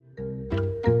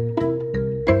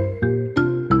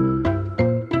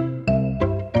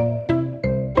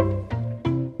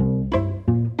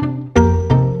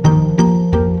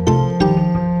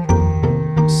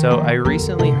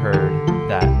recently heard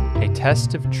that a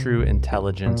test of true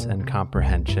intelligence and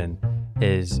comprehension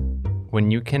is when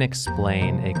you can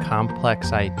explain a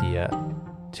complex idea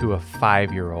to a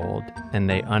 5-year-old and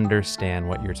they understand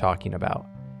what you're talking about.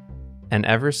 And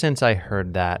ever since I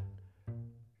heard that,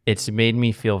 it's made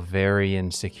me feel very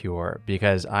insecure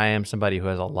because I am somebody who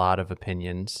has a lot of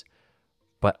opinions,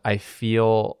 but I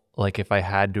feel like if I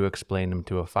had to explain them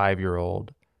to a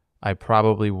 5-year-old, I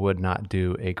probably would not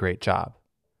do a great job.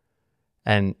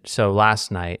 And so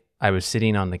last night I was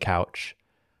sitting on the couch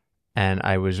and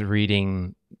I was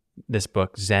reading this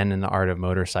book, Zen and the Art of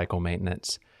Motorcycle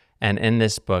Maintenance. And in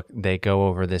this book, they go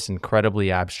over this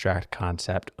incredibly abstract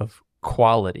concept of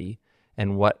quality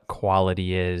and what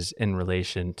quality is in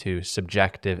relation to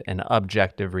subjective and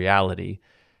objective reality.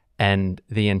 And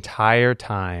the entire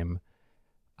time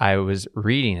I was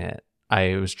reading it,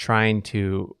 I was trying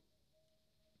to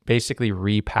basically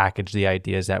repackage the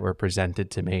ideas that were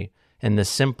presented to me in the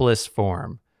simplest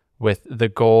form, with the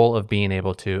goal of being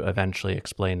able to eventually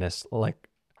explain this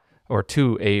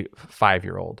to a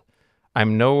 5-year-old.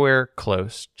 I'm nowhere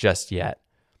close just yet,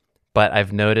 but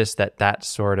I've noticed that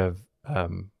sort of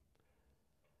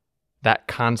that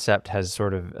concept has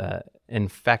sort of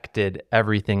infected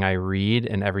everything I read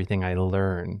and everything I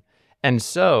learn. And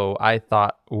so I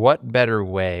thought, what better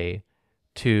way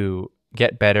to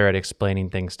get better at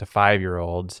explaining things to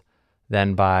 5-year-olds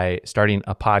than by starting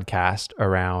a podcast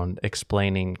around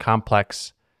explaining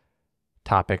complex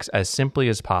topics as simply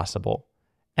as possible.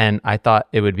 And I thought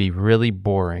it would be really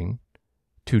boring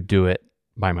to do it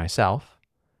by myself.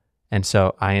 And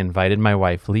so I invited my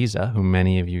wife, Lisa, who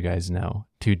many of you guys know,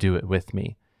 to do it with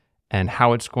me. And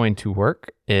how it's going to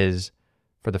work is,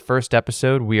 for the first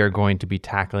episode, we are going to be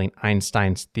tackling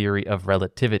Einstein's theory of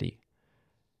relativity.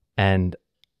 And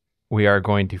we are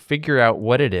going to figure out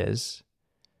what it is.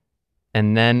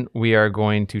 And then we are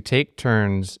going to take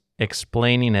turns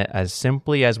explaining it as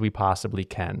simply as we possibly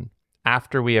can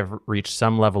after we have reached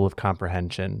some level of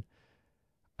comprehension.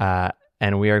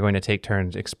 And we are going to take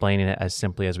turns explaining it as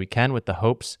simply as we can with the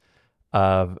hopes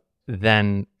of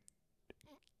then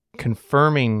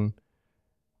confirming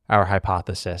our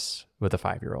hypothesis with a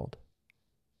 5-year-old.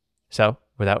 So,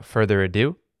 without further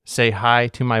ado, say hi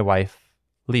to my wife,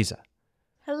 Lisa.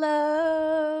 Hello.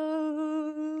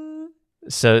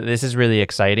 So this is really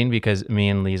exciting because me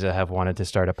and Lisa have wanted to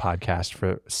start a podcast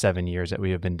for 7 years that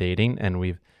we have been dating, and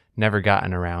we've never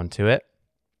gotten around to it.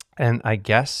 And I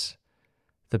guess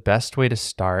the best way to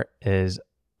start is,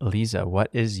 Lisa,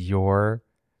 what is your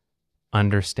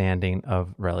understanding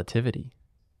of relativity?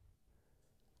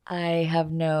 I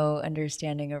have no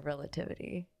understanding of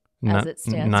relativity as it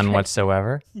stands. None right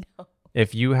whatsoever? No.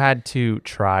 If you had to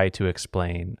try to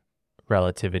explain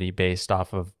relativity based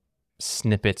off of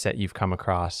snippets that you've come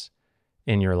across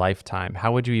in your lifetime,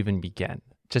 how would you even begin?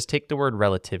 Just take the word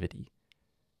relativity.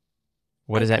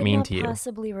 What does that mean to you? I could not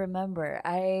possibly remember.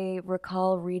 I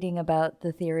recall reading about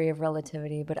the theory of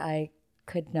relativity, but I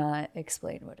could not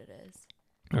explain what it is.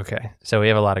 Okay, so we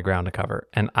have a lot of ground to cover,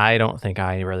 and I don't think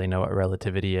I really know what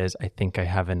relativity is. I think I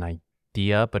have an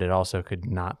idea, but it also could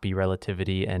not be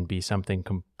relativity and be something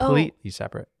completely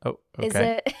separate. Oh,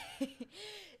 okay.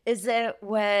 Is it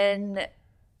when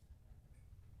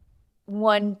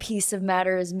one piece of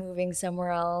matter is moving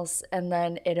somewhere else and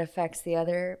then it affects the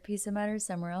other piece of matter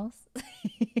somewhere else?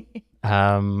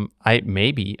 It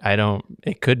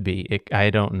could be. I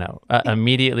don't know.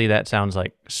 Immediately that sounds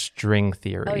like string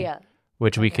theory. Oh yeah.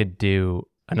 Which we could do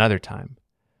another time.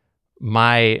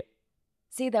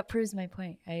 See, that proves my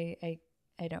point. I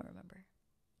don't remember.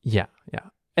 Yeah.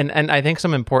 And I think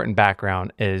some important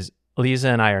background is Lisa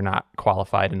and I are not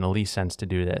qualified in the least sense to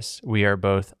do this. We are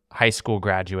both high school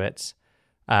graduates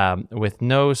with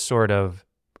no sort of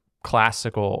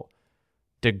classical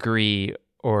degree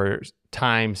or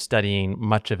time studying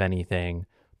much of anything,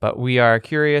 but we are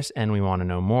curious and we want to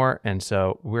know more, and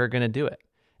so we're going to do it.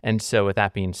 And so with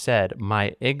that being said,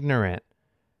 my ignorant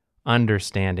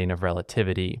understanding of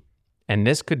relativity, and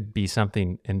this could be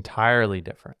something entirely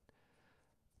different,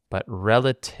 but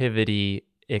relativity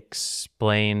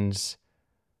explains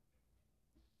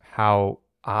how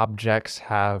objects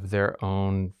have their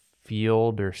own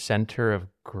field or center of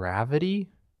gravity.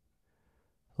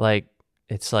 Like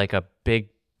it's like a big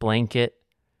blanket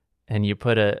and you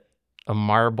put a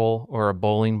marble or a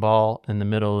bowling ball in the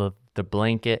middle of the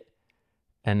blanket,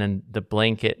 and then the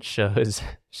blanket shows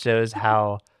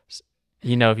how,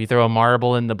 if you throw a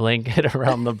marble in the blanket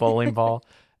around the bowling ball,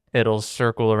 it'll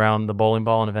circle around the bowling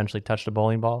ball and eventually touch the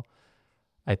bowling ball.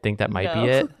 I think that might be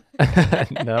it.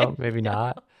 No, maybe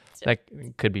not. That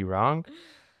could be wrong.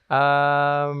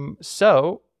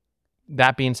 So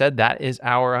that being said, that is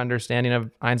our understanding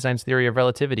of Einstein's theory of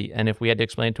relativity. And if we had to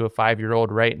explain to a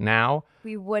 5-year-old right now,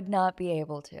 We would not be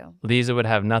able to. Lisa would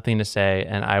have nothing to say,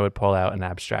 and I would pull out an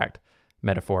abstract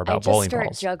metaphor about I just bowling start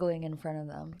balls. juggling in front of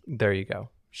them. There you go.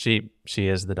 She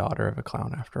is the daughter of a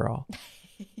clown after all.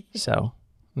 So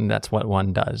that's what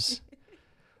one does.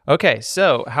 Okay,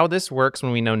 so how this works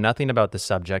when we know nothing about the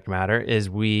subject matter is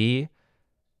we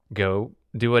go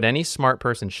do what any smart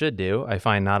person should do. I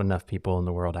find not enough people in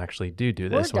the world actually do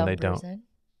this when they don't.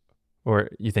 Or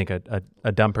you think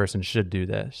a dumb person should do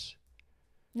this?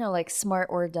 No, like smart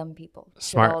or dumb people.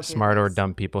 Smart or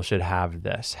dumb people should have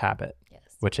this habit.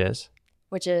 Yes.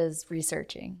 Which is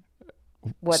researching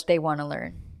what they want to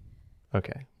learn.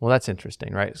 Okay. Well, that's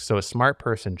interesting, right? So a smart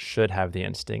person should have the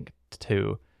instinct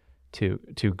to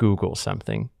Google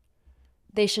something.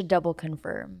 They should double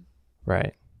confirm.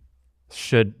 Right.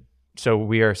 So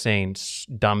we are saying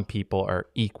dumb people are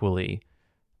equally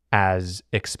as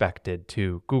expected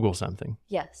to Google something.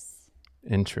 Yes.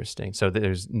 Interesting. So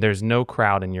there's no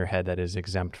crowd in your head that is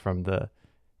exempt from the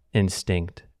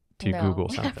instinct to Google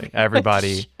something.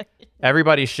 Everybody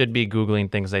should be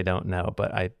Googling things they don't know,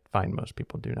 but I find most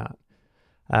people do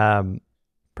not.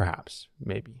 Perhaps,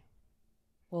 maybe.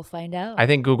 We'll find out. I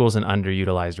think Google's an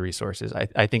underutilized resource.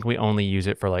 I think we only use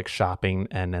it for like shopping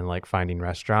and then like finding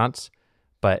restaurants.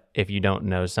 But if you don't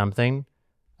know something,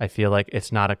 I feel like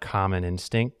it's not a common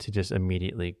instinct to just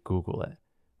immediately Google it.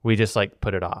 We just like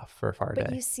put it off for a far day.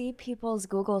 But you see people's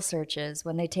Google searches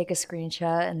when they take a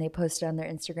screenshot and they post it on their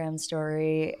Instagram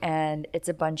story and it's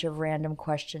a bunch of random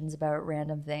questions about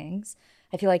random things.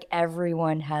 I feel like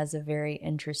everyone has a very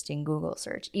interesting Google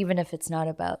search, even if it's not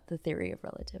about the theory of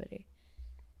relativity.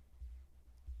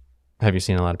 Have you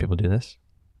seen a lot of people do this?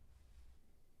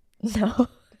 No.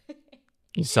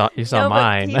 You saw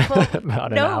mine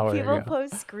about an hour ago. No, people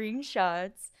post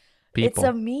screenshots. People. It's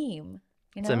a meme.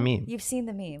 It's a meme. You've seen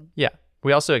the meme. Yeah.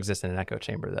 We also exist in an echo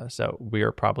chamber, though. So we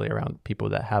are probably around people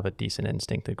that have a decent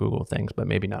instinct to Google things, but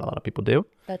maybe not a lot of people do.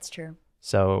 That's true.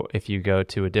 So if you go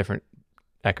to a different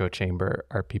echo chamber,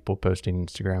 are people posting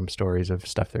Instagram stories of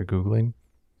stuff they're Googling?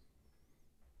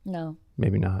 No.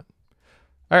 Maybe not.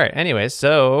 All right. Anyways,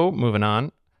 so moving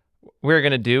on. We're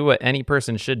going to do what any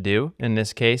person should do in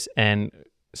this case and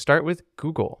start with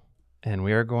Google. And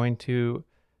we are going to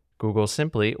Google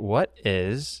simply, what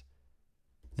is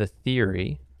the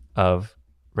theory of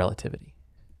relativity?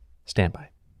 Stand by.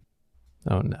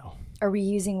 Oh, no. Are we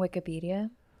using Wikipedia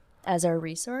as our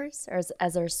resource or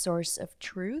as our source of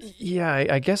truth? Yeah,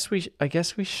 I guess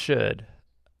we should,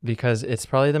 because it's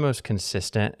probably the most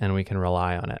consistent and we can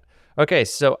rely on it. Okay,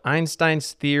 so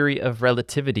Einstein's theory of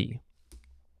relativity.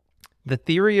 The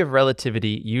theory of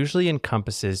relativity usually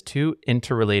encompasses two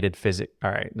interrelated physics.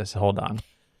 All right, hold on.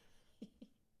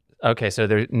 Okay,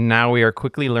 so now we are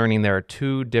quickly learning there are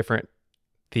two different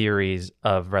theories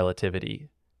of relativity: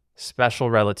 special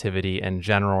relativity and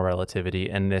general relativity.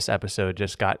 And this episode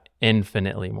just got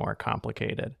infinitely more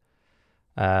complicated.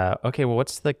 Okay, well,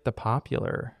 what's like the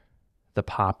popular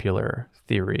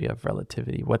theory of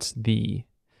relativity? What's the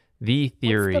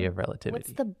theory of relativity?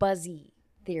 What's the buzzy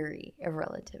theory of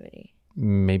relativity?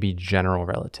 Maybe general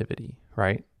relativity,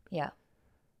 right? Yeah.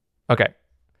 Okay.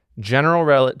 General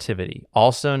relativity,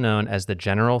 also known as the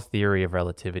general theory of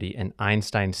relativity and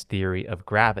Einstein's theory of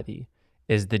gravity,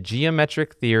 is the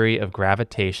geometric theory of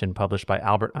gravitation published by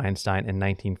Albert Einstein in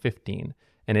 1915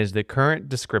 and is the current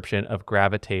description of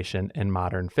gravitation in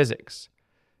modern physics.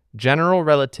 General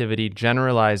relativity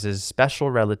generalizes special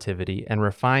relativity and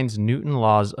refines Newton's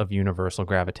laws of universal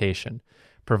gravitation,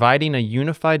 providing a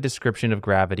unified description of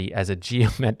gravity as a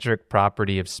geometric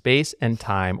property of space and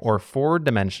time, or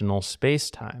four-dimensional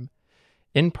space-time.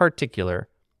 In particular,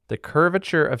 the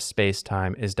curvature of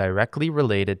space-time is directly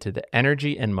related to the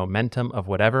energy and momentum of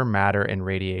whatever matter and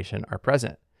radiation are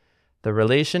present. The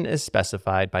relation is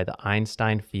specified by the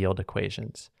Einstein field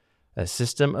equations, a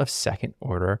system of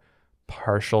second-order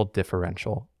partial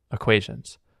differential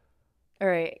equations. All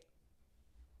right.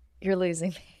 You're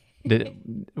losing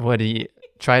me. What do you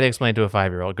try to explain to a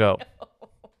 5-year-old? Go. No.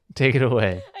 Take it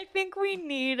away. I think we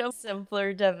need a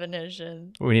simpler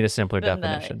definition. We need a simpler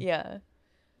definition. That. Yeah.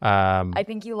 I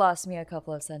think you lost me a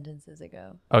couple of sentences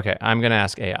ago. Okay, I'm going to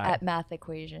ask AI. At math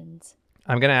equations.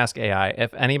 I'm going to ask AI.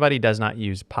 If anybody does not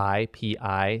use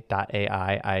pi.ai,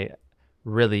 I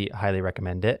really highly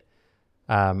recommend it.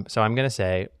 So I'm going to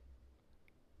say,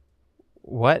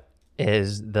 what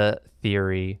is the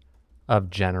theory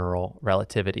of general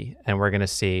relativity? And we're going to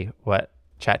see what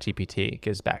ChatGPT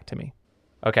gives back to me.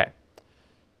 Okay.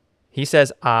 He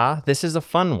says, this is a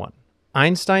fun one.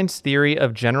 Einstein's theory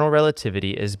of general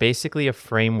relativity is basically a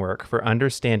framework for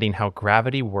understanding how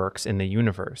gravity works in the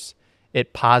universe.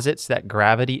 It posits that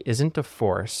gravity isn't a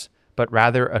force, but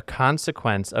rather a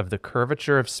consequence of the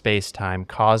curvature of space-time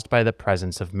caused by the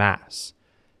presence of mass.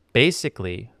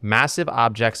 Basically, massive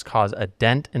objects cause a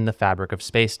dent in the fabric of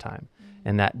space-time,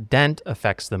 and that dent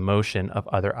affects the motion of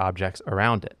other objects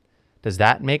around it. Does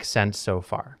that make sense so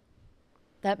far?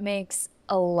 That makes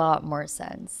a lot more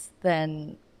sense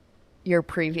than your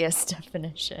previous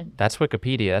definition. That's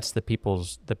Wikipedia. That's the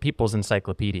people's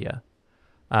encyclopedia.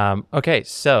 Okay,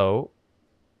 so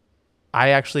I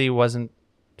actually wasn't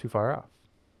too far off.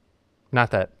 Not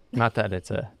that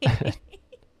it's a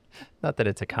not that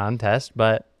it's a contest,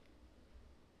 but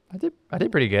I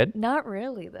did pretty good. Not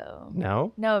really, though.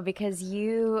 No? No, because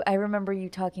I remember you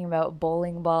talking about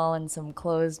bowling ball and some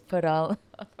clothes put all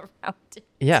around it.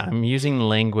 Yeah, I'm using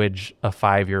language a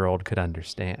 5-year-old could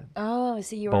understand. Oh,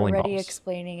 so you were Bowling already balls.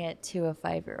 explaining it to a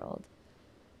 5-year-old.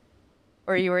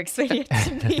 Or you were explaining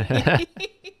it to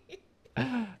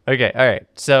me. Okay, all right.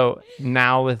 So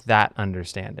now with that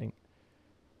understanding,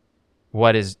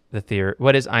 what is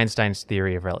Einstein's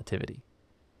theory of relativity?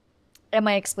 Am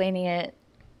I explaining it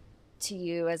to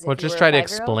you as if Well, you just were try a to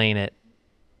 5-year-old? explain it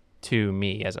to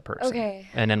me as a person. Okay.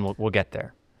 And then we'll get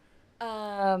there.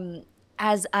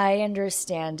 As I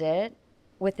understand it,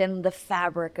 within the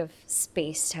fabric of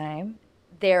space-time,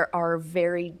 there are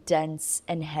very dense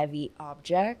and heavy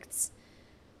objects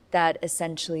that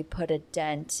essentially put a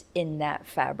dent in that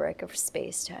fabric of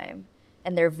space-time.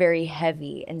 And they're very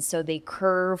heavy, and so they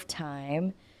curve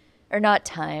time, or not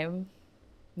time,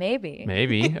 maybe.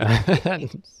 Maybe.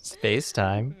 Space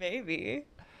time. Maybe.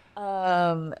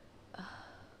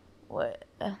 What?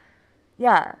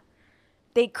 Yeah.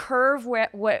 They curve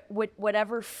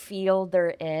whatever field they're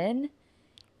in,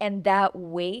 and that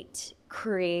weight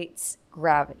creates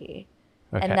gravity.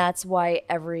 Okay. And that's why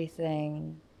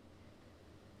everything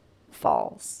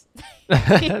falls.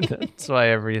 That's why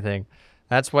everything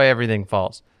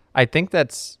falls. I think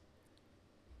that's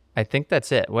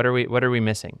it. What are we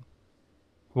missing?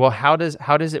 Well, how does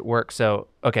it work? So,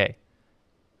 okay.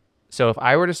 So if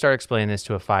I were to start explaining this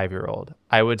to a 5-year-old,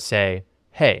 I would say,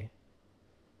 "Hey,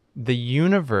 the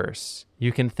universe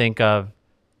you can think of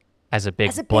as a big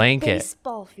As a blanket, big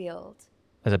baseball field.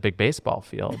 as a big baseball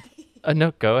field."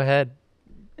 No, go ahead.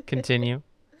 Continue.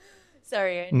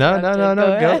 Sorry, I No, interrupted.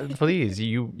 Go Go, ahead. please.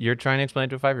 You're trying to explain it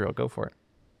to a 5-year-old. Go for it.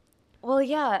 Well,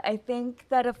 yeah, I think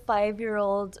that a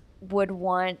 5-year-old would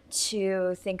want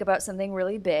to think about something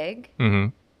really big, Mm-hmm.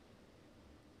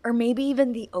 or maybe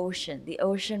even the ocean. The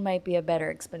ocean might be a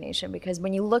better explanation because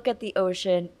when you look at the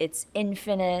ocean, it's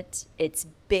infinite, it's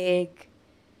big,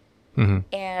 Mm-hmm.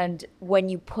 and when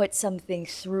you put something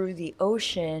through the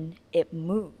ocean, it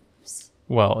moves.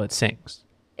 Well, it sinks.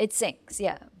 It sinks,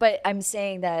 yeah. But I'm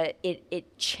saying that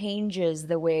it changes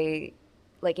the way,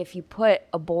 like if you put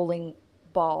a bowling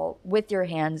ball with your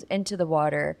hands into the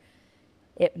water,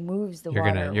 it moves the You're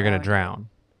water gonna around. drown.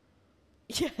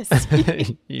 Yes,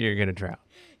 You're gonna drown.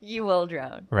 you will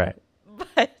drown. Right.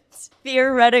 But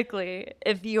theoretically,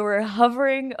 if you were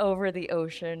hovering over the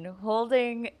ocean,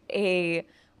 holding a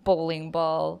bowling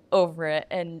ball over it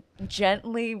and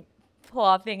gently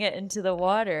plopping it into the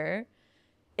water,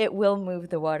 it will move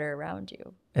the water around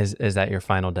you. Is that your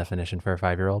final definition for a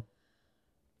 5-year-old?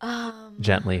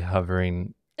 Gently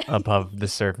hovering above the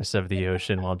surface of the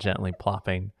ocean while gently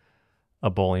plopping a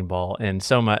bowling ball, and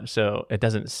so much so it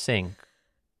doesn't sink,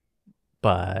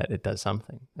 but it does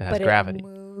something. It has But gravity. it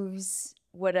moves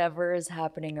whatever is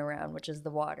happening around, which is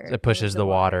the water. It pushes moves the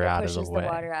water It out of the pushes way. the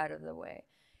water out of the way.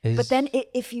 Is- But then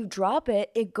if you drop it,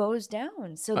 it goes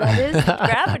down. So that is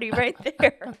gravity right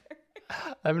there.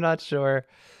 I'm not sure.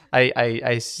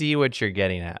 I see what you're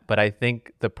getting at, but I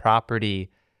think the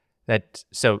property I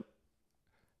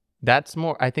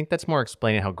think that's more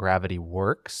explaining how gravity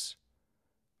works,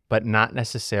 but not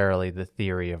necessarily the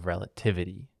theory of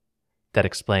relativity that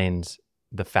explains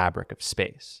the fabric of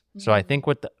space. So I think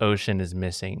what the ocean is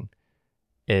missing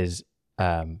is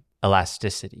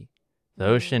elasticity. The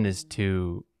ocean is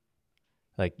too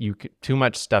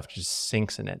much stuff just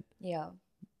sinks in it. Yeah.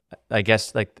 I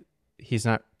guess he's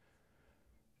not.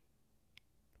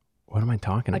 What am I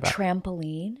talking A about?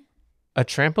 trampoline, A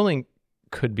trampoline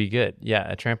could be good. Yeah,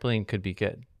 a trampoline could be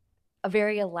good. a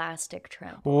very elastic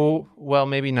trampoline. Well,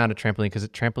 maybe not a trampoline because a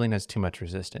trampoline has too much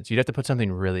resistance. You'd have to put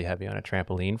something really heavy on a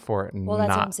trampoline for it Well, that's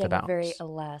what I'm not to saying, a bounce. very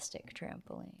elastic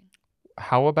trampoline.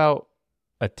 How about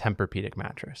a Tempur-Pedic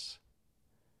mattress?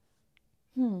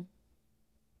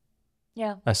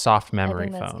 Yeah. A soft I memory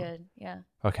think that's foam. good. Yeah.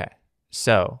 Okay.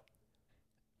 So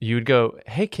you would go,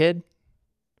 "Hey kid,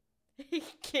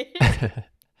 Kid.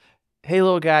 Hey,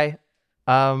 little guy.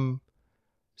 Um,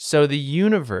 so the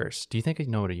universe. Do you think I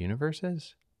know what a universe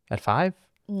is? At 5?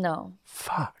 No.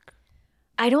 Fuck.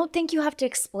 I don't think you have to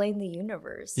explain the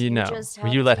universe. You You know. just Will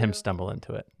have you let him to stumble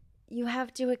into it? you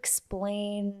have to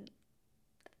explain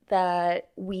that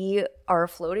we are a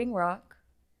floating rock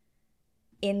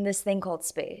in this thing called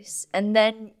space. And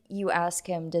then you ask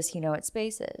him, does he know what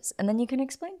space is? And then you can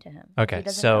explain to him if he Okay.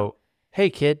 doesn't know. So, hey,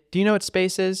 kid. Do you know what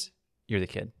space is? You're the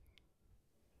kid.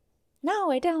 No,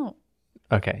 I don't.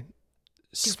 Okay.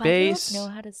 Do 5-year-olds know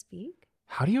Space. how to speak?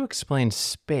 How do you explain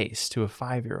space to a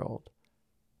 5-year-old?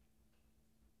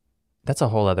 That's a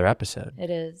whole other episode. It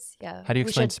is, yeah. How do you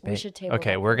explain We space? should table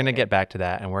Okay, that we're for going to later. get back to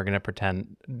that and we're going to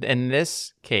pretend. In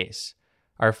this case,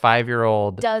 our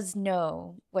 5-year-old, Does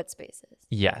know what space is.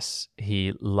 yes,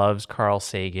 he loves Carl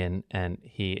Sagan and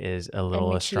he is a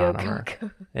little And Michio astronomer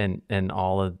Kaku. and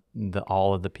all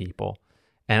of the people.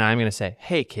 And I'm going to say,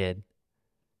 "Hey kid.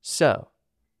 So,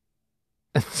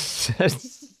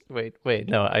 wait,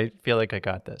 no, I feel like I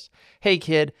got this. Hey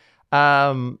kid,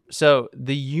 so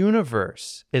the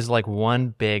universe is like one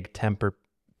big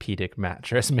Tempur-Pedic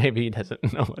mattress. Maybe he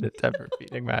doesn't know what a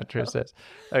Tempur-Pedic mattress is.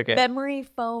 Okay. Memory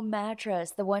foam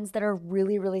mattress, the ones that are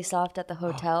really, really soft at the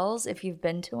hotels, if you've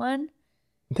been to one.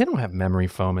 They don't have memory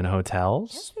foam in Yes,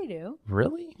 hotels. they do.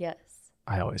 Really? Yes.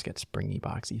 I always get springy,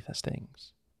 boxy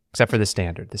things. Except for the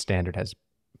standard. The standard has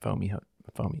foamy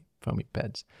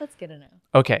beds. That's good to know.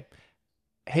 Okay.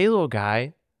 Hey, little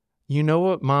guy, you know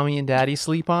what mommy and daddy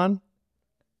sleep on?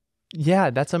 Yeah,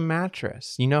 that's a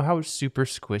mattress. You know how it's super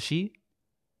squishy?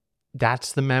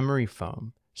 That's the memory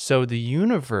foam. So the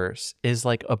universe is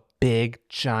like a big,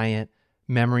 giant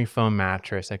memory foam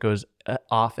mattress that goes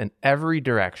off in every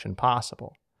direction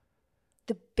possible.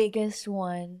 The biggest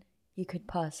one you could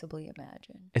possibly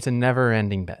imagine. It's a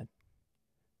never-ending bed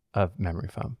of memory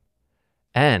foam.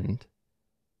 And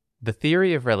the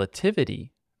theory of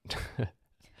relativity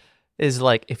is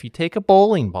like if you take a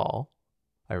bowling ball,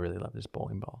 I really love this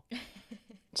bowling ball.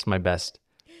 It's my best.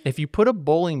 If you put a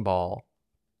bowling ball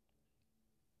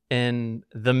in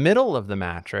the middle of the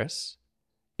mattress,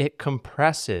 it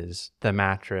compresses the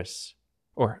mattress.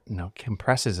 Or no,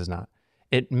 compresses is not.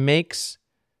 It makes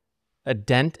a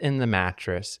dent in the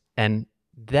mattress. And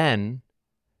then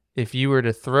if you were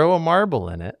to throw a marble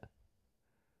in it,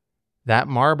 that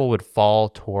marble would fall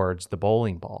towards the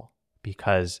bowling ball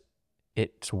because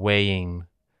it's weighing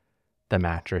the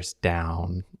mattress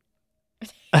down.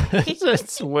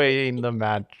 It's weighing the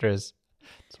mattress.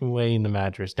 It's weighing the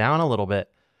mattress down a little bit.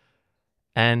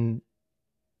 And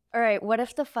All right, what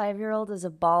if the 5-year-old is a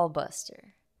ball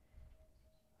buster?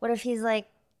 What if he's like,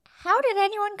 how did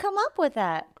anyone come up with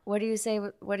that? What do you say?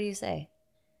 What do you say?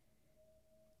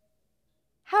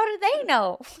 How did they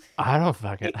know? I don't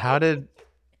fucking. How do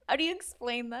you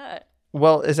explain that?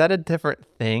 Well, is that a different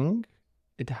thing?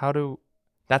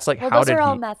 That's like, Well, how those did are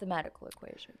all he? mathematical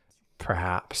equations.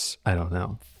 Perhaps. I don't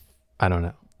know.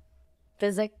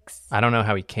 Physics. I don't know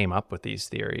how he came up with these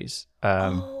theories.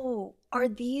 Are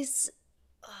these?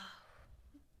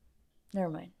 Never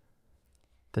mind.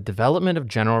 The development of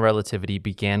general relativity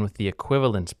began with the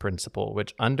equivalence principle,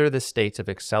 which under the states of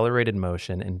accelerated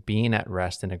motion and being at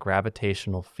rest in a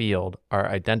gravitational field are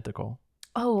identical.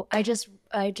 Oh, I just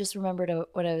remembered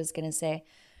what I was going to say.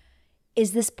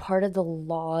 Is this part of the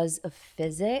laws of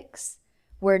physics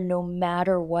where no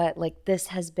matter what, like this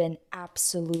has been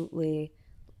absolutely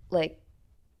like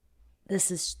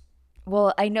this is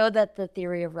well, I know that the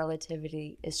theory of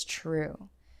relativity is true,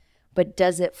 but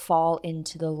does it fall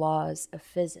into the laws of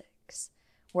physics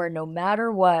where no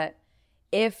matter what,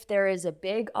 if there is a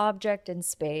big object in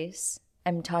space,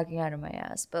 I'm talking out of my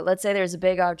ass, but let's say there's a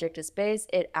big object in space,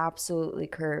 it absolutely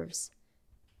curves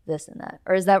this and that.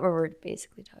 Or is that what we're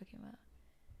basically talking about?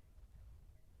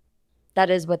 That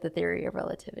is what the theory of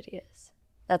relativity is.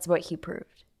 That's what he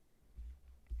proved.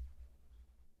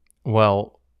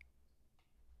 Well,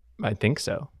 I think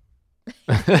so.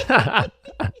 I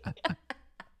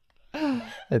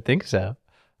think so.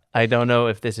 I don't know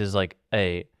if this is like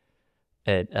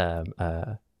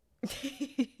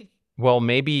well,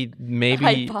 maybe,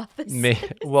 Hypothesis.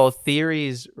 well,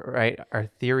 theories, right? Are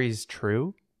theories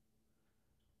true?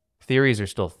 Theories are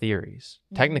still theories.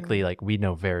 Technically, like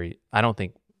I don't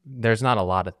think there's not a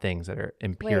lot of things that are Wait,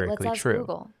 empirically let's ask true.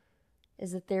 Google.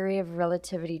 Is the theory of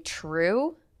relativity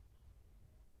true?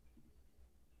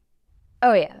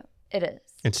 Oh, yeah, it is.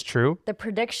 It's true? The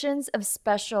predictions of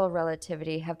special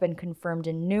relativity have been confirmed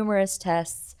in numerous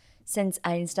tests since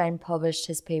Einstein published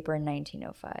his paper in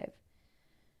 1905.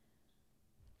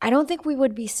 I don't think we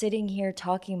would be sitting here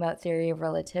talking about theory of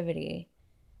relativity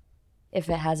if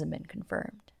it hasn't been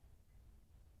confirmed.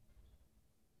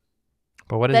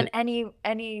 But what is Then it?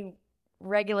 any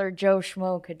regular Joe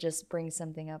Schmo could just bring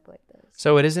something up like this.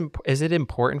 So is it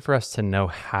important for us to know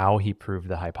how he proved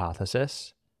the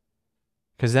hypothesis?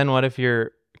 Because then what if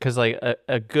because like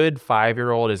a good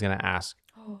 5-year-old is going to ask,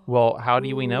 well, how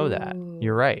do we know that?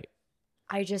 You're right.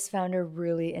 I just found a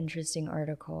really interesting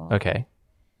article. Okay.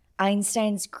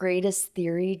 Einstein's greatest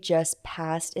theory just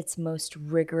passed its most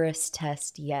rigorous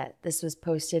test yet. This was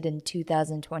posted in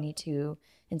 2022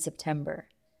 in September.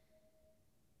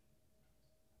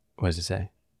 What does it say?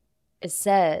 It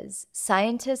says,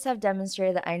 scientists have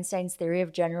demonstrated that Einstein's theory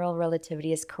of general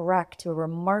relativity is correct to a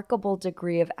remarkable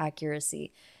degree of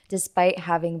accuracy, despite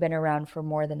having been around for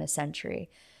more than a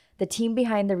century. The team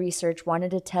behind the research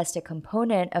wanted to test a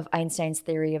component of Einstein's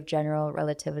theory of general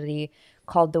relativity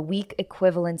called the weak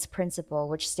equivalence principle,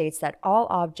 which states that all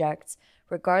objects,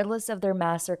 regardless of their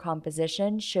mass or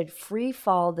composition, should free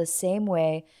fall the same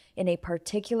way in a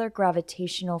particular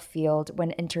gravitational field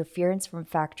when interference from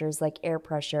factors like air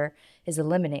pressure is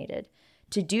eliminated.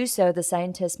 To do so, the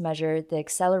scientists measured the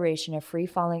acceleration of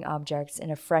free-falling objects in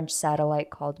a French satellite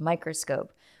called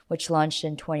Microscope, which launched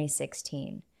in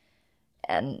 2016.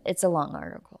 And it's a long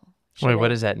article. Wait, what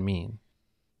does that mean?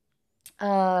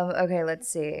 Okay, let's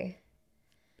see.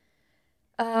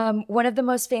 One of the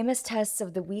most famous tests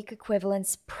of the weak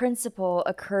equivalence principle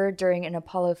occurred during an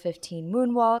Apollo 15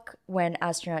 moonwalk when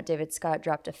astronaut David Scott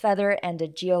dropped a feather and a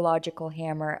geological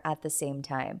hammer at the same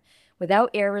time.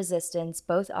 Without air resistance,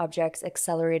 both objects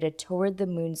accelerated toward the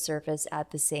moon's surface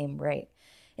at the same rate.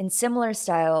 In similar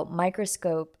style,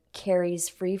 Microscope carries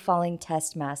free-falling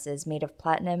test masses made of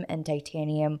platinum and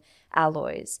titanium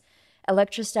alloys.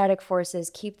 Electrostatic forces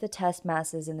keep the test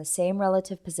masses in the same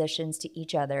relative positions to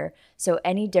each other, so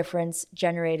any difference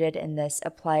generated in this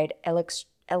applied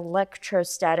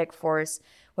electrostatic force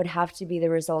would have to be the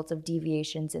result of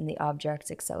deviations in the object's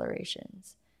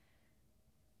accelerations.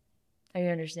 Are you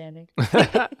understanding?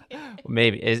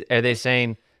 Maybe. Are they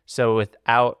saying so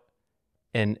without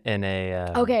in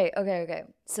a Okay.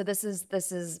 So this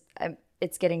is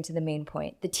it's getting to the main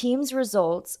point. The team's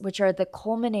results, which are the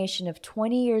culmination of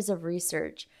 20 years of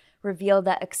research, revealed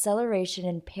that acceleration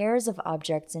in pairs of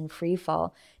objects in free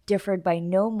fall differed by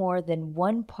no more than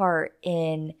one part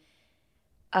in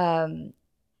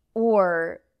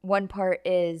or one part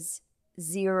is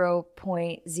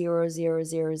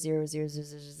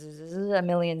 0.0000000 a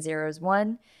million zeros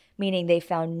one, meaning they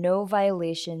found no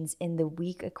violations in the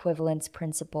weak equivalence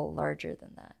principle larger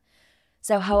than that.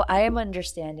 So how I am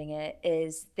understanding it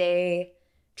is they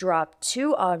dropped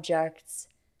two objects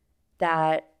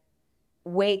that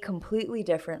weigh completely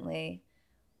differently.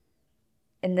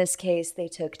 In this case, they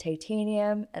took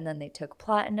titanium and then they took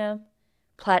platinum.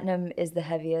 Platinum is the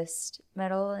heaviest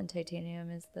metal and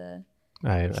titanium is the...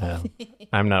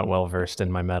 I'm not well versed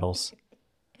in my metals.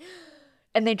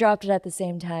 And they dropped it at the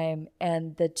same time,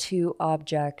 and the two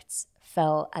objects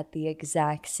fell at the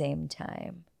exact same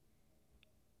time.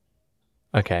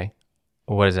 Okay.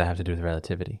 What does that have to do with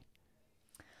relativity?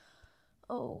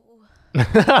 Oh.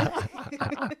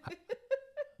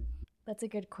 That's a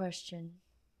good question.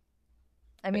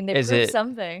 I mean, they proved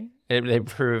something. They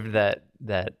proved that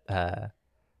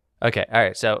okay, all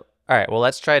right. So, all right, well,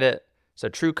 let's try to so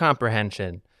true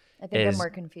comprehension I think is I'm more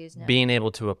confused now. being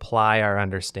able to apply our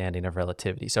understanding of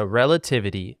relativity. So,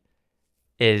 relativity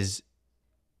is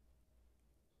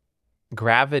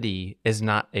gravity is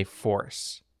not a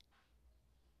force.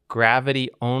 Gravity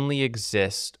only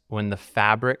exists when the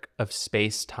fabric of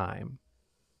space-time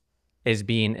is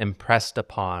being impressed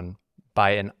upon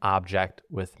by an object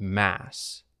with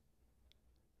mass.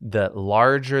 The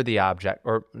larger the object,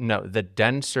 or no, the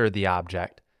denser the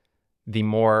object, the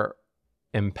more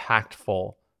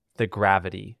impactful the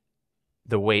gravity,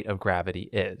 the weight of gravity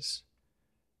is,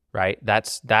 right?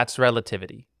 That's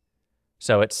relativity.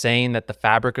 So it's saying that the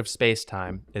fabric of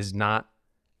space-time is not,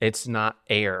 it's not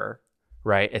air,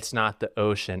 right? It's not the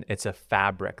ocean. It's a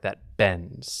fabric that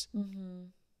bends. Mm-hmm.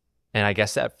 And I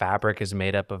guess that fabric is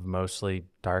made up of mostly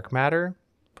dark matter,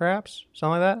 perhaps,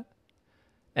 something like that.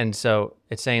 And so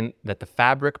it's saying that the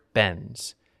fabric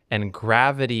bends and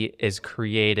gravity is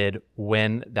created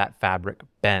when that fabric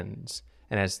bends.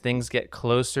 And as things get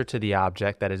closer to the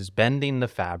object that is bending the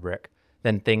fabric,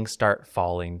 then things start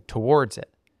falling towards it.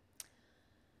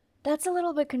 That's a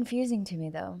little bit confusing to me,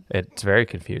 though. It's very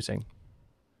confusing.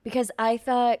 Because I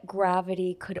thought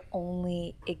gravity could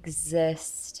only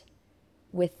exist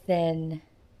within...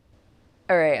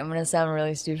 All right, I'm going to sound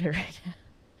really stupid right now.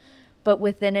 But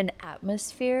within an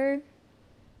atmosphere?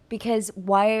 Because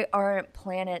why aren't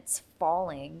planets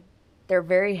falling? They're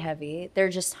very heavy. They're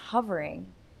just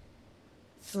hovering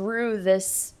through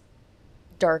this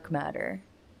dark matter.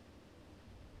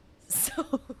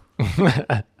 So,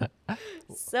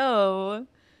 so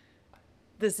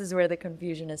this is where the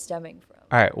confusion is stemming from.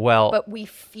 All right. Well, But we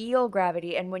feel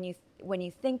gravity, and when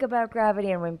you think about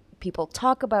gravity and when people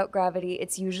talk about gravity,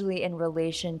 it's usually in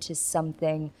relation to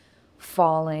something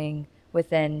falling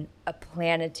within a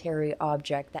planetary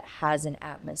object that has an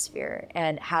atmosphere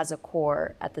and has a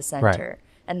core at the center,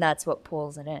 and that's what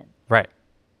pulls it in. right.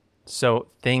 So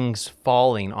things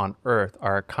falling on Earth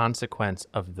are a consequence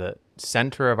of the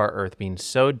center of our Earth being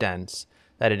so dense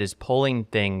that it is pulling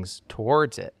things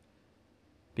towards it,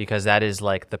 because that is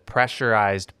like the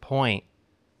pressurized point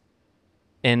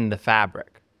in the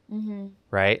fabric,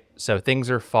 right? So things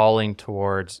are falling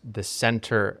towards the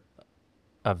center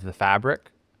of the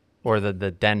fabric, or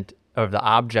the dent of the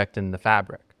object in the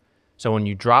fabric. So when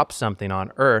you drop something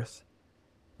on Earth,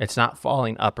 it's not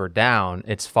falling up or down,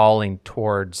 it's falling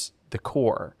towards the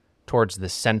core, towards the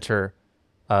center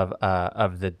of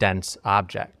the dense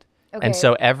object. Okay. And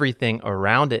so everything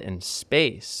around it in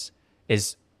space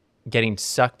is getting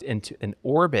sucked into an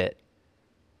orbit,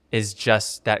 is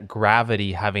just that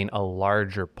gravity having a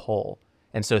larger pull.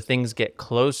 And so things get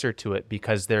closer to it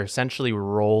because they're essentially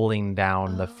rolling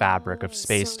down the fabric of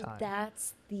space-time. So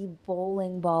that's the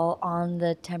bowling ball on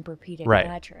the Tempur-Pedic Right.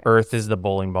 mattress. Earth is the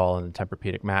bowling ball in the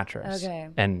Tempur-Pedic mattress. Okay.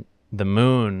 And the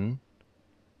moon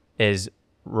is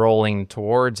rolling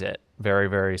towards it very,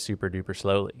 very super duper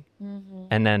slowly.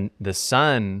 And then the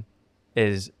sun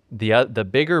is the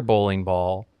bigger bowling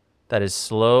ball that is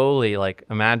slowly, like,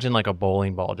 imagine like a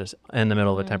bowling ball just in the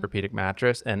middle of a Tempur-Pedic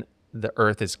mattress, and the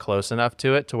Earth is close enough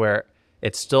to it to where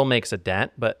it still makes a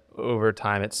dent, but over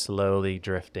time it's slowly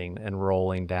drifting and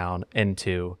rolling down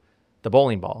into the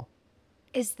bowling ball.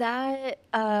 Is that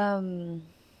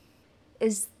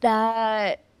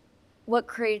what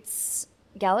creates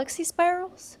galaxy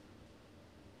spirals?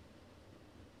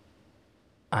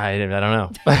 I don't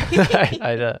know.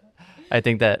 I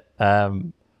think that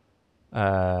And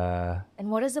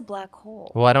what is a black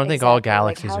hole? well, I don't think all Exactly.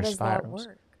 galaxies how are does spirals. That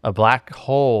work? A black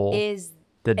hole Is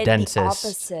the it densest. the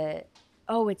opposite?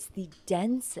 Oh, it's the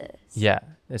densest. Yeah,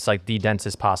 it's like the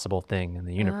densest possible thing in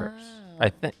the universe. I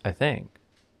think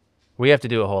we have to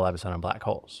do a whole episode on black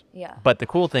holes. Yeah. But the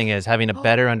cool thing is having a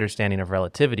better understanding of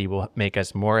relativity will make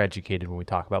us more educated when we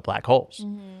talk about black holes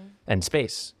and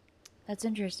space. That's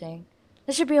interesting.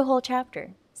 This should be a whole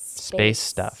chapter. Space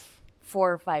stuff.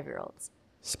 For 5-year-olds.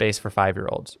 Space for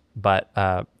 5-year-olds. But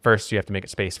first you have to make it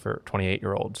space for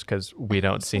 28-year-olds because we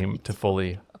don't seem to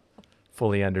fully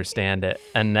understand it.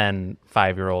 And then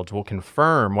 5-year-olds will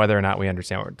confirm whether or not we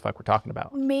understand what the fuck we're talking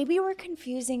about. Maybe we're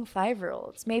confusing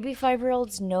 5-year-olds. Maybe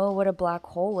 5-year-olds know what a black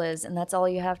hole is, and that's all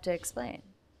you have to explain.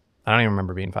 I don't even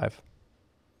remember being 5.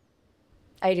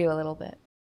 I do a little bit.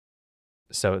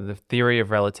 So the theory of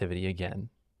relativity, again,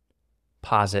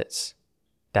 posits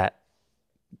that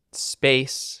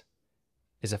space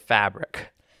is a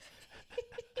fabric.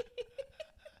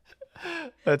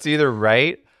 That's either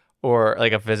right or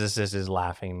like a physicist is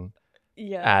laughing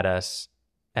at us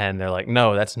and they're like,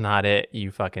 no, that's not it,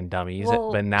 you fucking dummies.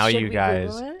 Well, but now should you we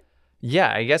guys, Google it?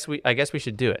 yeah, I guess we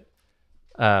should do it.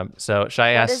 So should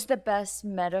I What ask? is the best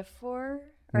metaphor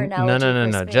or No, analogy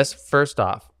no. for space? Just first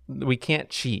off, we can't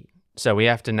cheat. So we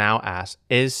have to now ask,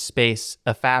 is space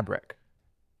a fabric?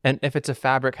 And if it's a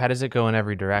fabric, how does it go in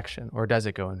every direction? Or does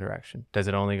it go in direction? Does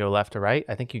it only go left to right?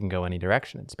 I think you can go any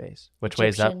direction in space. Which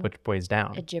way's up, which way's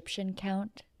down? Egyptian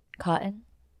count cotton.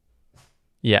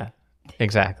 Yeah,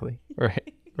 exactly.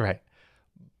 Right.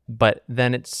 But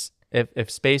then it's, if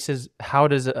space is, how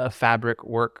does a fabric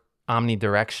work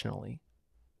omnidirectionally?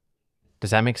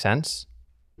 Does that make sense?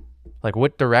 Like,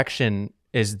 what direction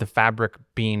is the fabric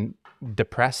being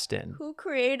depressed in? Who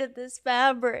created this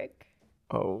fabric?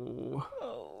 Oh.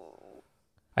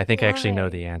 I think I actually know Why?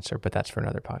 the answer, but that's for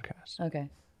another podcast. Okay,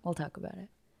 we'll talk about it.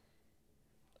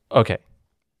 Okay.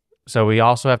 So we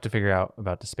also have to figure out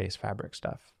about the space fabric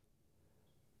stuff.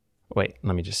 Wait,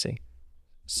 let me just see.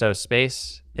 So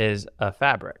space is a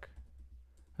fabric.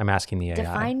 I'm asking the AI.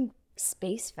 Define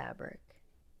space fabric.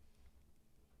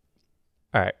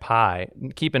 All right, Pi.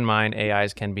 Keep in mind,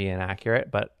 AIs can be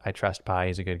inaccurate, but I trust Pi.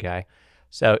 He's a good guy.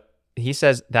 So he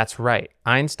says, that's right.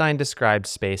 Einstein described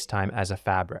space-time as a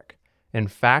fabric. In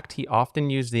fact, he often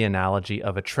used the analogy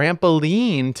of a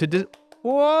trampoline to...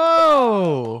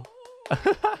 Whoa!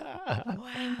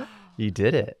 Wow. You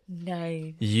did it.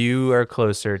 Nice. You are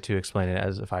closer to explaining it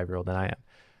as a 5-year-old than I am.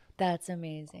 That's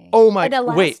amazing. Oh my... An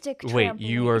elastic Wait.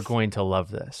 You trampoline. are going to love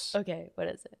this. Okay, what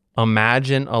is it?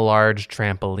 Imagine a large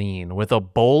trampoline with a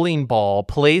bowling ball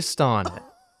placed on it.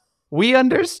 We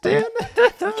understand.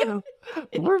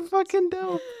 We're fucking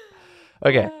dope.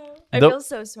 Okay. I The, feel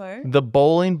so smart. the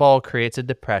bowling ball creates a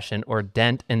depression or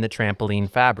dent in the trampoline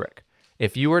fabric.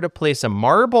 If you were to place a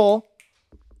marble...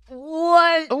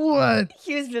 What?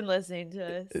 He's been listening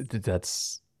to us.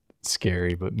 That's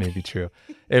scary, but maybe true.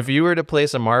 If you were to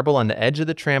place a marble on the edge of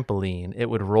the trampoline, it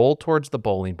would roll towards the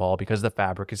bowling ball because the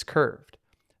fabric is curved.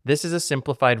 This is a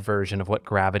simplified version of what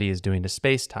gravity is doing to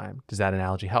space-time. Does that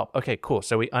analogy help? Okay, cool.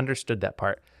 So we understood that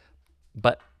part.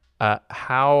 But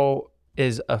how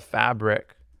is a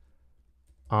fabric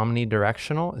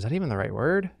omnidirectional? Is that even the right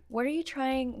word? What do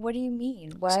you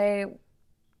mean? Why?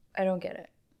 I don't get it.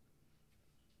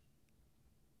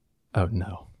 Oh,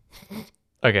 no.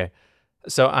 Okay.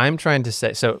 So I'm trying to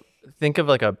say, so think of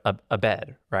like a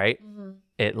bed, right? Mm-hmm.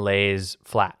 It lays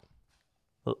flat.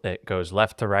 It goes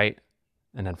left to right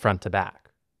and then front to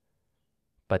back.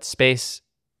 But space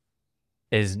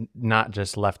is not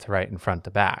just left to right and front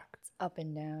to back. It's up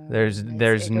and down. There's It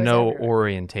goes no everywhere.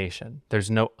 orientation.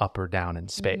 There's no up or down in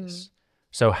space. Mm-hmm.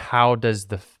 So how does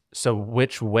so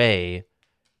which way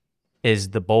is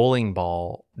the bowling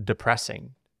ball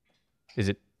depressing? Is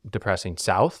it depressing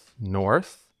south,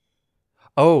 north?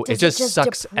 Oh, it just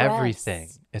sucks depress? everything.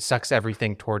 It sucks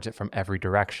everything towards it from every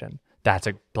direction. That's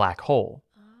a black hole,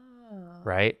 Oh.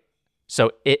 right?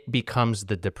 So it becomes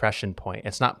the depression point.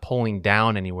 It's not pulling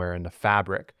down anywhere in the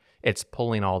fabric. It's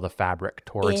pulling all the fabric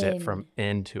towards it from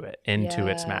into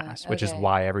its mass, which is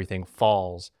why everything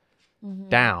falls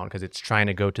down, because it's trying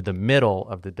to go to the middle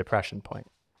of the depression point.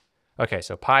 Okay,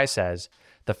 so Pi says,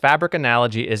 the fabric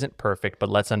analogy isn't perfect, but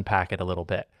let's unpack it a little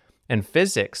bit. In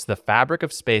physics, the fabric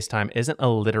of space-time isn't a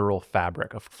literal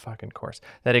fabric, of fucking course,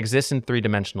 that exists in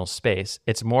three-dimensional space.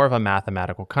 It's more of a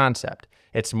mathematical concept.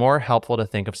 It's more helpful to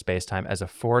think of space-time as a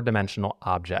four-dimensional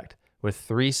object with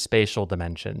three spatial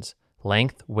dimensions,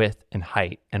 length, width, and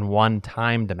height, and one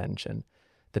time dimension.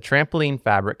 The trampoline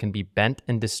fabric can be bent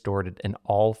and distorted in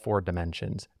all four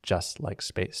dimensions, just like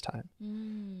space-time.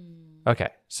 Okay,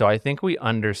 so I think we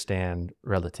understand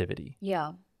relativity.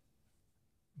 Yeah.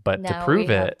 But Now to prove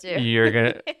we have it, to.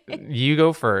 you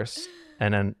go first,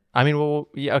 and then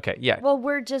yeah, okay, yeah, Well,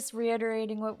 we're just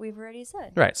reiterating what we've already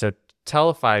said. right. So tell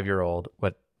a 5-year-old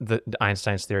what the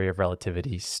Einstein's theory of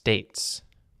relativity states.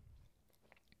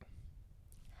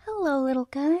 Hello, little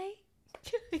guy.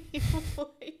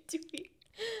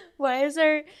 Why is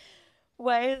our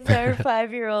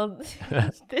 5-year-old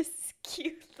this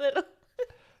cute little?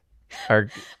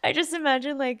 I just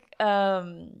imagine like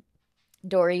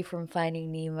Dory from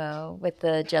Finding Nemo with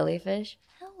the jellyfish.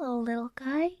 Hello, little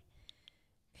guy.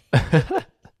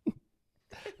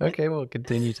 Okay, well,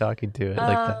 continue talking to it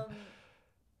like that.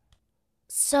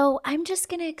 So I'm just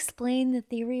gonna explain the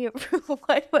theory of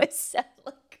what was said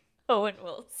like Owen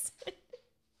Wilson.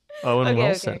 Owen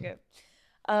Wilson.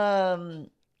 Okay.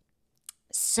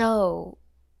 So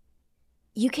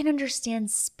you can understand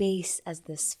space as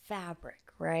this fabric,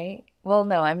 right? Well,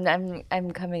 no,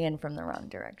 I'm coming in from the wrong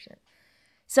direction.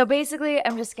 So basically,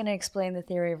 I'm just gonna explain the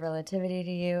theory of relativity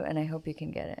to you, and I hope you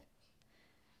can get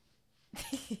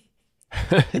it.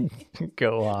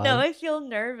 Go on. No, I feel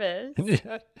nervous.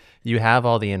 You have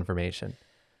all the information.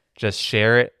 Just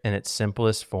share it in its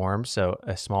simplest form so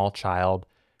a small child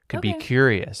could be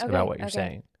curious about what you're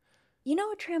saying. You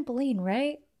know a trampoline,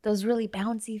 right? Those really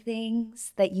bouncy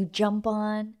things that you jump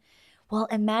on. Well,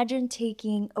 imagine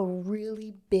taking a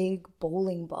really big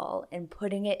bowling ball and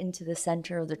putting it into the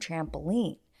center of the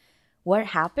trampoline. What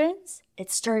happens? It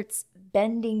starts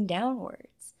bending downwards.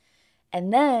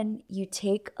 And then you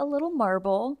take a little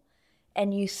marble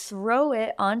and you throw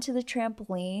it onto the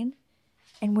trampoline.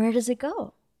 And where does it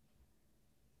go?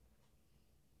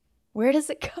 Where does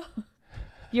it go?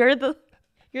 You're the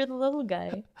little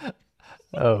guy.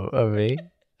 Oh, me?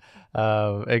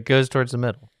 It goes towards the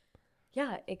middle.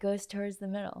 Yeah, it goes towards the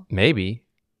middle. Maybe.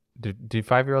 Do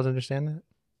 5-year-olds understand that?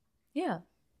 Yeah.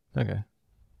 Okay.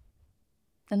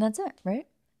 And that's it, right?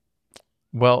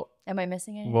 Well, am I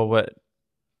missing anything? Well, what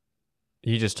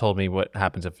you just told me what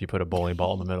happens if you put a bowling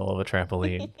ball in the middle of a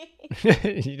trampoline.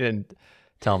 You didn't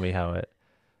tell me how it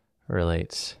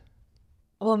relates.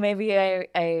 Well, maybe I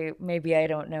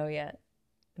don't know yet.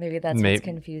 Maybe that's what's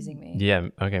confusing me. Yeah,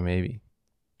 okay, maybe.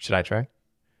 Should I try?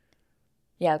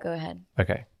 Yeah, go ahead.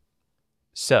 Okay.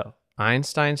 So,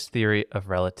 Einstein's theory of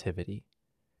relativity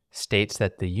states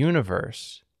that the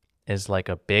universe is like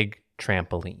a big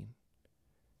trampoline.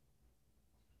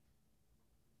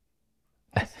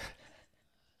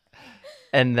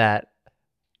 And that...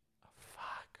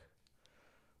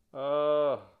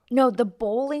 No, the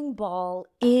bowling ball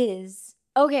is...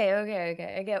 Okay.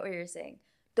 I get what you're saying.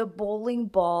 The bowling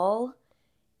ball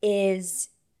is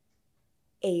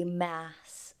a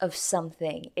mass of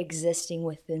something existing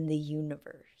within the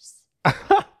universe.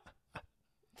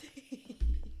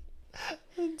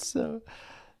 So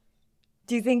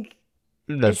Do you think,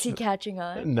 is that's he catching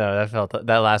on? no,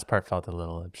 that last part felt a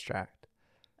little abstract.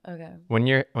 Okay. When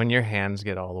your hands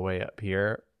get all the way up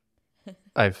here,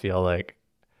 I feel like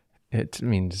it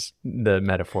means the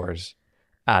metaphor's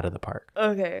out of the park.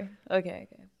 Okay. Okay.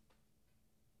 Okay.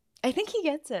 I think he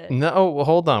gets it. No, well,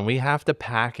 hold on. We have to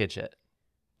package it.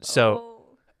 So,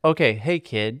 Oh. okay, hey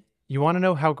kid, you want to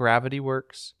know how gravity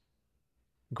works?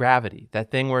 Gravity,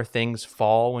 that thing where things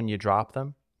fall when you drop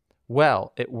them?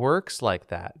 Well, it works like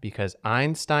that because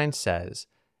Einstein says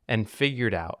and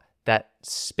figured out that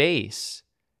space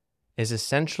is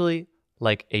essentially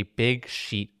like a big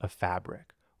sheet of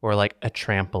fabric or like a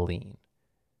trampoline.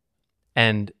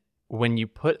 And when you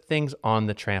put things on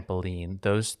the trampoline,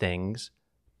 those things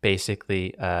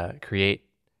basically create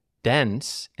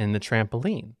dents in the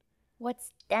trampoline.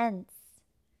 What's dense?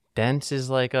 Dents is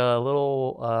like a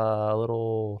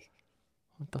little.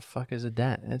 What the fuck is a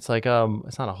dent? It's like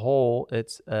it's not a hole.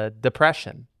 It's a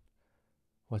depression.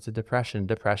 What's a depression?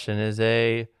 Depression is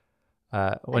a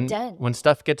A dent. when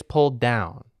stuff gets pulled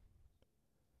down.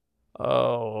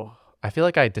 Oh, I feel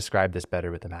like I described this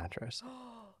better with the mattress.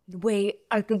 Wait,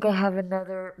 I think I have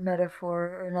another metaphor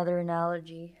or another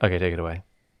analogy. Okay, take it away.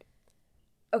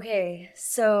 Okay,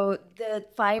 so the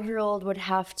 5-year-old would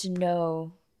have to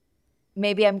know.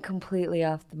 Maybe I'm completely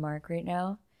off the mark right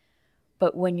now,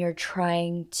 but when you're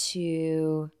trying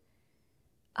to,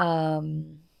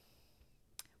 when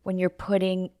you're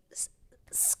putting,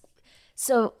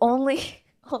 so only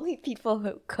only people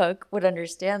who cook would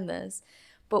understand this,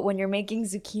 but when you're making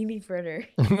zucchini fritter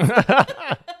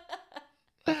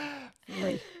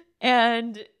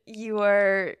and you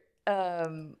are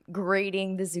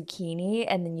grating the zucchini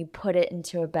and then you put it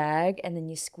into a bag and then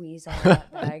you squeeze all of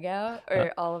that bag out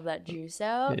or all of that juice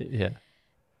out, Yeah.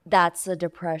 that's a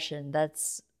depression.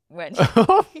 That's when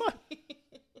All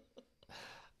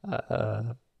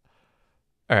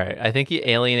right. I think he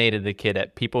alienated the kid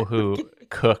at people who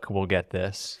cook will get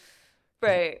this.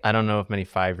 right. I don't know if many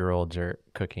 5-year-olds are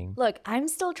cooking. Look, I'm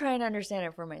still trying to understand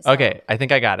it for myself. Okay. I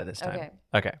think I got it this time. Okay.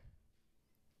 Okay.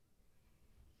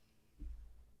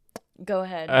 Go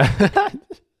ahead.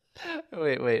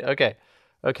 Wait. Okay.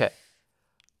 Okay.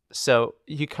 So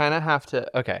you kind of have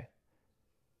to. Okay.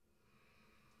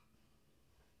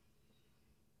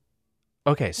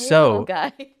 Okay. Hey, So, little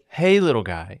guy. hey, little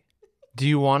guy, do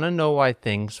you want to know why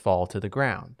things fall to the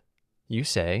ground? You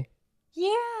say,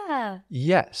 Yeah.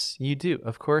 yes, you do.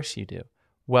 Of course you do.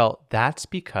 Well, that's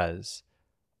because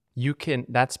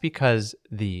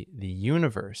the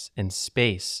universe and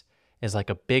space is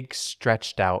like a big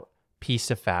stretched out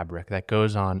piece of fabric that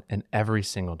goes on in every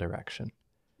single direction.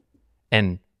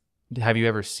 And have you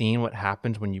ever seen what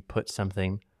happens when you put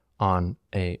something on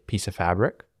a piece of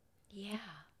fabric? Yeah.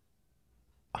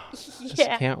 This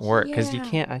can't work because you Yeah.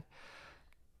 can't.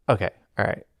 Okay, all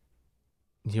right.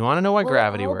 Do you want to know why Well,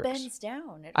 gravity it all works? bends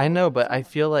down. It I all know, bends but I down.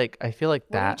 feel like What are you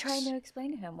that's. trying to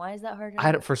explain to him? Why is that hard to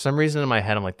I don't, for some reason in my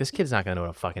head, I'm like, this kid's not gonna know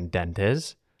what a fucking dent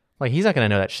is. Like, he's not gonna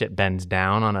know that shit bends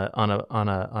down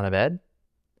on a bed.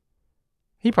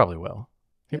 He probably will.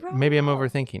 He probably Maybe I'm will.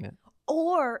 overthinking it.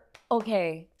 Or,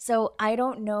 okay, so I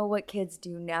don't know what kids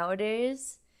do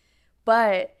nowadays,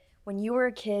 but when you were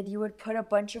a kid, you would put a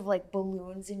bunch of like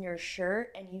balloons in your shirt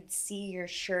and you'd see your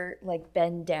shirt like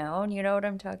bend down. You know what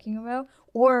I'm talking about?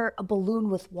 Or a balloon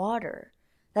with water.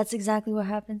 That's exactly what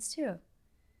happens too.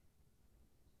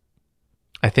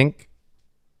 I think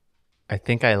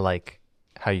I like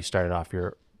how you started off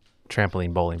your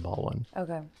trampoline bowling ball one.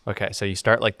 Okay. Okay, so you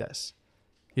start like this.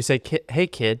 You say, "Hey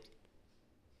kid,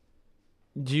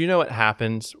 do you know what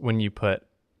happens when you put?"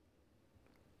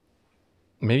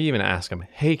 Maybe even ask him,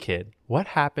 "Hey kid, what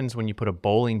happens when you put a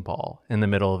bowling ball in the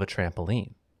middle of a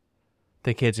trampoline?"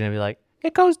 The kid's gonna be like,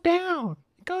 "It goes down.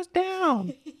 It goes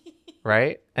down."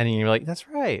 Right? And you're like, "That's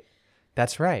right.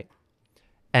 That's right."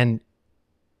 And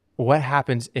what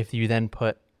happens if you then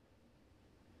put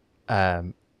a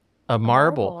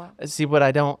marble? marble. See what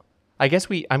I don't. I guess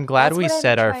I'm glad That's we what I'm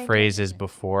said our trying to phrases understand.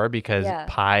 before because Yeah.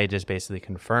 pi just basically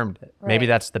confirmed it. Maybe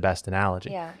Right. that's the best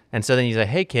analogy. Yeah. And so then he's like,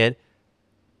 "Hey kid,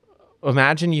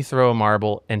 imagine you throw a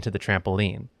marble into the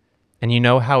trampoline, and you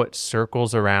know how it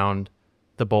circles around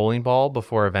the bowling ball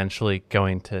before eventually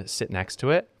going to sit next to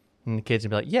it." And the kid's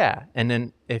gonna be like, "Yeah." And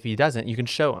then if he doesn't, you can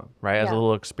show him, right, as a Yeah.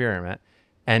 little experiment.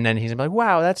 And then he's gonna be like,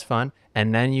 "Wow, that's fun."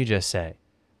 And then you just say,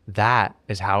 that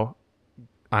is how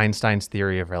Einstein's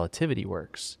theory of relativity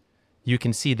works. You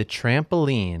can see the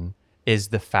trampoline is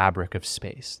the fabric of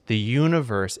space. The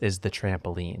universe is the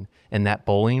trampoline. And that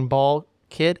bowling ball,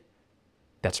 kid,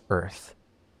 that's Earth.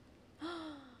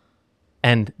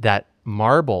 And that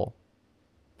marble,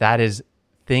 that is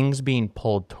things being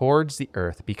pulled towards the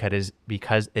earth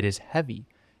because it is heavy,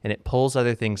 and it pulls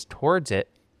other things towards it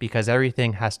because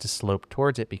everything has to slope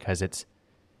towards it because it's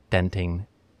denting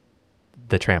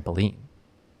the trampoline.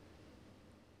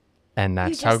 And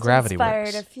that's how gravity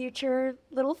inspired works. a future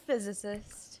little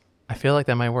physicist. I feel like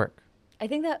that might work. I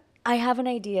think that I have an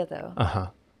idea though. Uh-huh.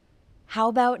 How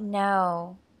about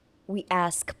now we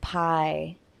ask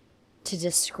Pi to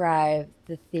describe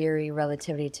the theory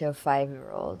relativity to a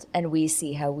 5-year-old, and we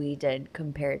see how we did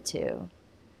compared to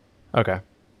Okay.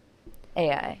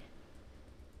 AI,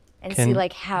 and see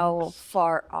like how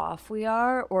far off we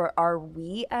are, or are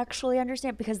we actually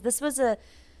understand? Because this was a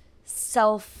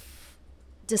self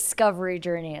discovery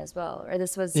journey as well, or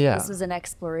this was an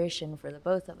exploration for the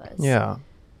both of us. Yeah.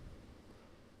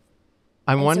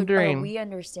 I'm And wondering. So are we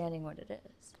understanding what it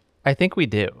is? I think we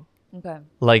do. Okay.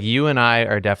 Like, you and I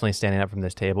are definitely standing up from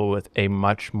this table with a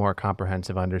much more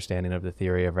comprehensive understanding of the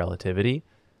theory of relativity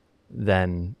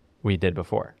than we did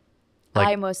before. Like,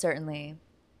 I most certainly,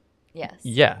 yes.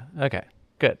 Yeah. Okay.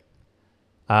 Good.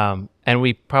 And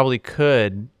we probably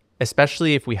could,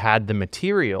 especially if we had the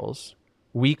materials,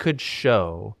 we could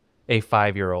show a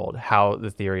 5-year-old how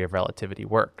the theory of relativity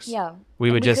works. Yeah. We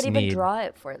would just could need. even draw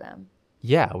it for them.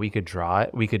 Yeah, we could draw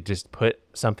it. We could just put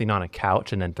something on a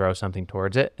couch and then throw something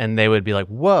towards it, and they would be like,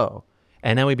 "Whoa!"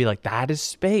 And then we'd be like, "That is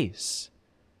space.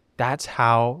 That's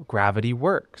how gravity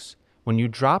works. When you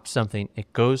drop something,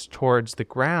 it goes towards the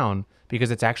ground because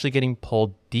it's actually getting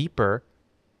pulled deeper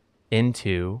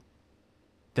into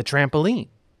the trampoline."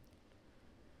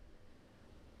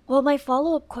 Well, my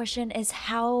follow-up question is,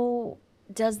 how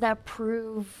does that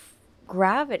prove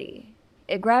gravity?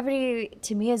 Gravity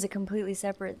to me is a completely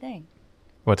separate thing.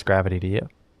 What's gravity to you?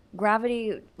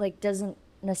 Gravity doesn't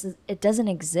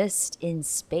exist in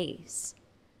space.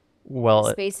 Well,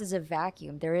 Space is a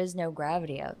vacuum. There is no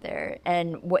gravity out there.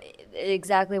 And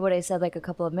exactly what I said like a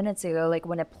couple of minutes ago, like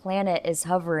when a planet is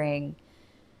hovering,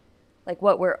 like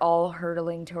what, we're all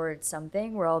hurtling towards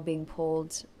something, we're all being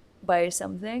pulled by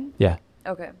something. yeah.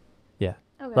 Okay. Yeah.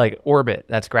 Okay. Like orbit,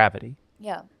 that's gravity.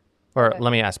 Yeah. Or Okay. let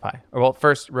me ask Pi. Well,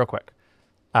 first, real quick.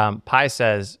 Pi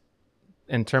says,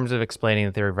 in terms of explaining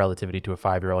the theory of relativity to a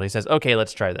 5-year-old, he says, okay,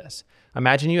 let's try this.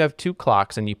 Imagine you have 2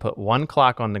 clocks and you put one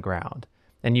clock on the ground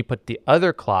and you put the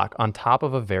other clock on top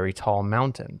of a very tall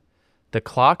mountain. The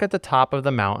clock at the top of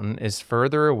the mountain is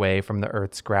further away from the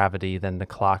Earth's gravity than the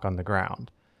clock on the ground.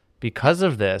 Because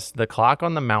of this, the clock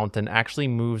on the mountain actually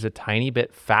moves a tiny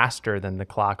bit faster than the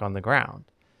clock on the ground.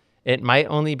 It might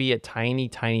only be a tiny,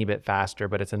 tiny bit faster,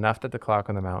 but it's enough that the clock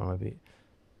on the mountain would be.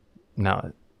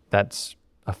 No, that's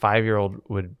a 5-year-old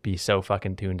would be so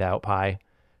fucking tuned out, Pi.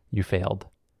 You failed.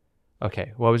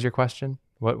 Okay, what was your question?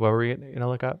 What were you gonna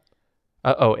look up?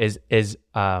 Is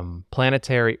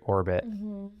planetary orbit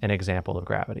an example of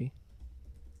gravity?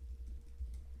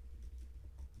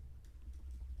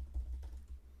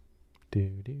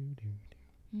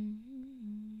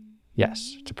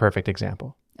 Yes, it's a perfect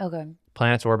example. Okay.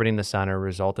 Planets orbiting the sun are a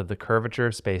result of the curvature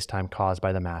of space-time caused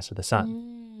by the mass of the sun.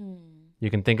 You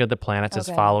can think of the planets as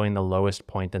following the lowest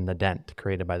point in the dent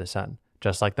created by the sun.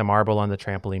 Just like the marble on the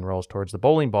trampoline rolls towards the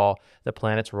bowling ball, the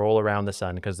planets roll around the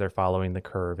sun because they're following the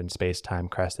curve in space-time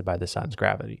crested by the sun's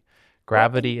gravity.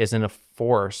 Gravity isn't a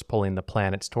force pulling the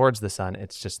planets towards the sun.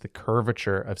 It's just the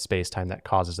curvature of space-time that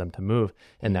causes them to move.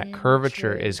 And that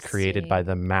curvature is created by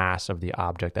the mass of the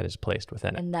object that is placed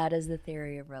within it. And that is the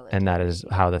theory of relativity. And that is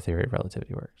how the theory of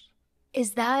relativity works.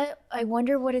 Is that, I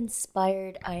wonder what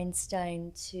inspired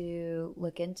Einstein to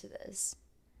look into this.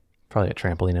 Probably a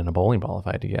trampoline and a bowling ball, if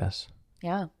I had to guess.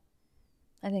 Yeah,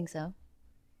 I think so.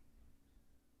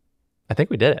 I think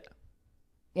we did it.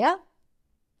 Yeah,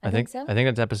 I think so. I think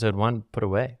that's episode 1 put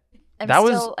away.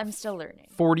 I'm still learning.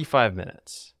 45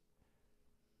 minutes.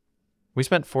 We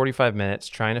spent 45 minutes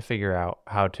trying to figure out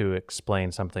how to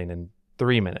explain something in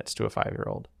 3 minutes to a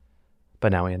 5-year-old.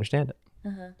 But now we understand it.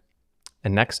 Uh-huh.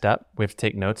 And next up, we have to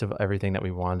take notes of everything that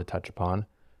we wanted to touch upon.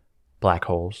 Black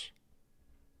holes,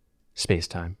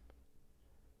 space-time,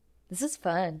 This is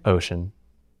fun. ocean,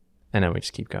 and then we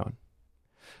just keep going.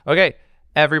 Okay,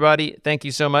 everybody, thank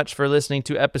you so much for listening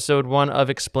to episode 1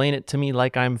 of Explain It to Me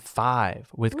Like I'm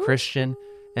 5 with Christian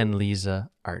and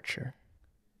Lisa Archer.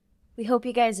 We hope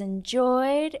you guys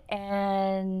enjoyed,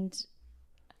 and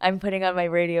I'm putting on my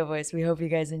radio voice. We hope you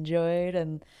guys enjoyed,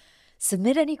 and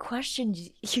submit any questions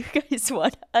you guys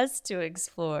want us to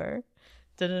explore.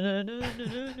 Very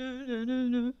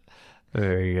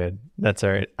good. That's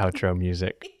our outro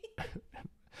music.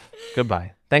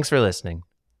 Goodbye. Thanks for listening.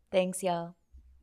 Thanks, y'all.